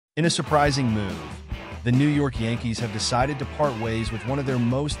In a surprising move, the New York Yankees have decided to part ways with one of their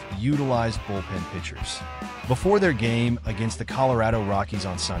most utilized bullpen pitchers. Before their game against the Colorado Rockies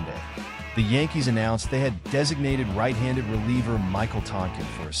on Sunday, the Yankees announced they had designated right-handed reliever Michael Tonkin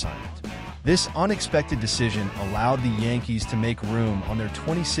for assignment. This unexpected decision allowed the Yankees to make room on their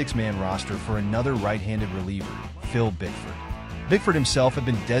 26-man roster for another right-handed reliever, Phil Bickford. Bickford himself had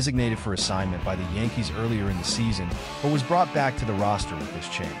been designated for assignment by the Yankees earlier in the season, but was brought back to the roster with this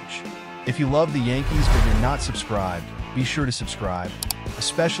change. If you love the Yankees but you're not subscribed, be sure to subscribe,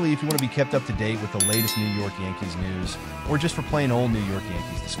 especially if you want to be kept up to date with the latest New York Yankees news, or just for plain old New York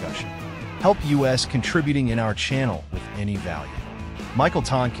Yankees discussion. Help us contributing in our channel with any value. Michael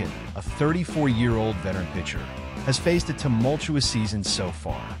Tonkin, a 34-year-old veteran pitcher, has faced a tumultuous season so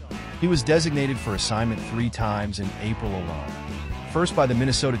far. He was designated for assignment 3 times in April alone, first by the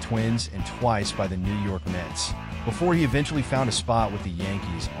Minnesota Twins and twice by the New York Mets, before he eventually found a spot with the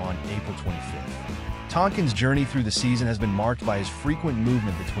Yankees on April 25th. Tonkin's journey through the season has been marked by his frequent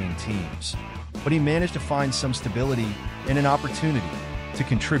movement between teams, but he managed to find some stability and an opportunity to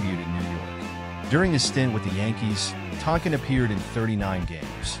contribute in New York. During his stint with the Yankees, Tonkin appeared in 39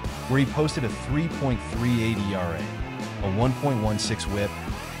 games, where he posted a 3.38 ERA, a 1.16 WHIP,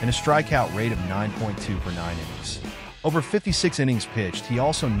 and a strikeout rate of 9.2 per 9 innings. Over 56 innings pitched, he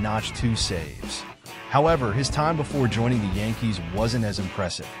also notched 2 saves. However, his time before joining the Yankees wasn't as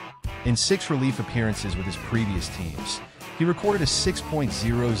impressive. In 6 relief appearances with his previous teams, he recorded a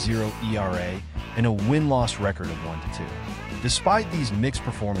 6.00 ERA and a win-loss record of 1-2. Despite these mixed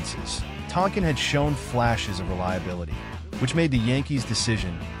performances, Tonkin had shown flashes of reliability, which made the Yankees'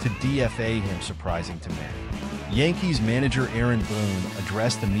 decision to DFA him surprising to many. Yankees manager Aaron Boone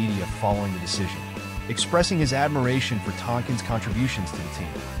addressed the media following the decision, expressing his admiration for Tonkin's contributions to the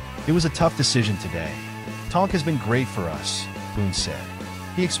team. "It was a tough decision today. Tonk has been great for us," Boone said.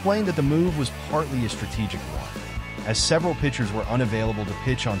 He explained that the move was partly a strategic one, as several pitchers were unavailable to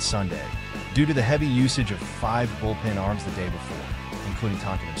pitch on Sunday due to the heavy usage of 5 bullpen arms the day before, including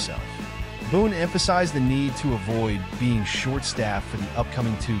Tonkin himself. Boone emphasized the need to avoid being short-staffed for the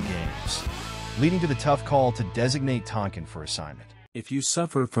upcoming 2 games, leading to the tough call to designate Tonkin for assignment. If you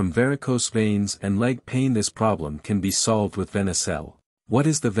suffer from varicose veins and leg pain, this problem can be solved with Venacell. What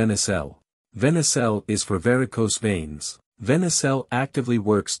is the Venacell? Venacell is for varicose veins. Venacell actively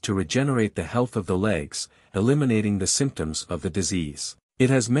works to regenerate the health of the legs, eliminating the symptoms of the disease. It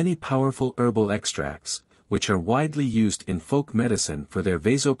has many powerful herbal extracts, which are widely used in folk medicine for their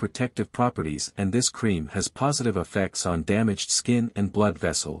vasoprotective properties, and this cream has positive effects on damaged skin and blood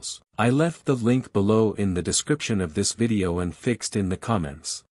vessels. I left the link below in the description of this video and fixed in the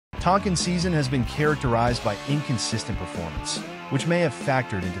comments. Tonkin's season has been characterized by inconsistent performance, which may have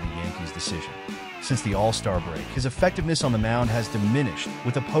factored into the Yankees' decision. Since the All-Star break, his effectiveness on the mound has diminished,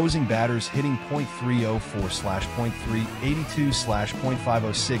 with opposing batters hitting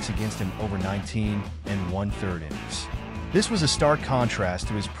 .304/.382/.506 against him over 19 1/3 innings. This was a stark contrast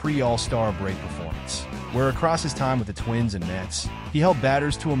to his pre-All-Star break performance, where across his time with the Twins and Mets, he held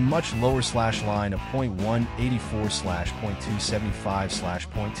batters to a much lower slash line of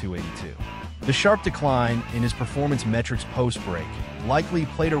 .184/.275/.282. The sharp decline in his performance metrics post-break likely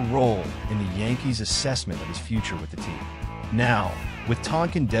played a role in the Yankees' assessment of his future with the team. Now, with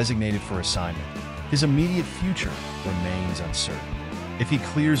Tonkin designated for assignment, his immediate future remains uncertain. If he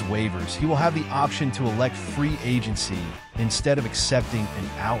clears waivers, he will have the option to elect free agency instead of accepting an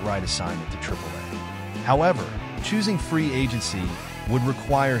outright assignment to AAA. However, choosing free agency would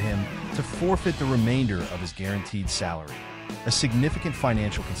require him to forfeit the remainder of his guaranteed salary, a significant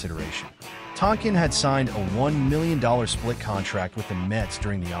financial consideration. Tonkin had signed a $1 million split contract with the Mets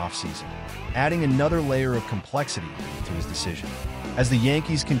during the offseason, adding another layer of complexity to his decision. As the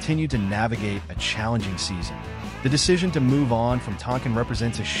Yankees continue to navigate a challenging season, the decision to move on from Tonkin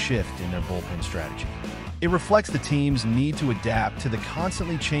represents a shift in their bullpen strategy. It reflects the team's need to adapt to the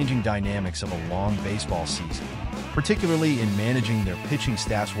constantly changing dynamics of a long baseball season, particularly in managing their pitching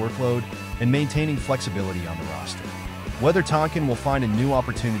staff's workload and maintaining flexibility on the roster. Whether Tonkin will find a new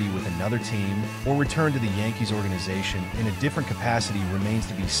opportunity with another team or return to the Yankees organization in a different capacity remains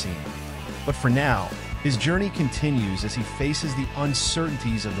to be seen. But for now, his journey continues as he faces the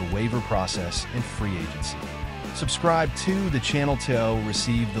uncertainties of the waiver process and free agency. Subscribe to the channel to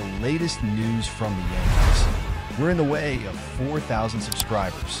receive the latest news from the Yankees. We're in the way of 4,000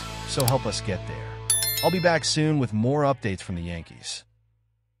 subscribers, so help us get there. I'll be back soon with more updates from the Yankees.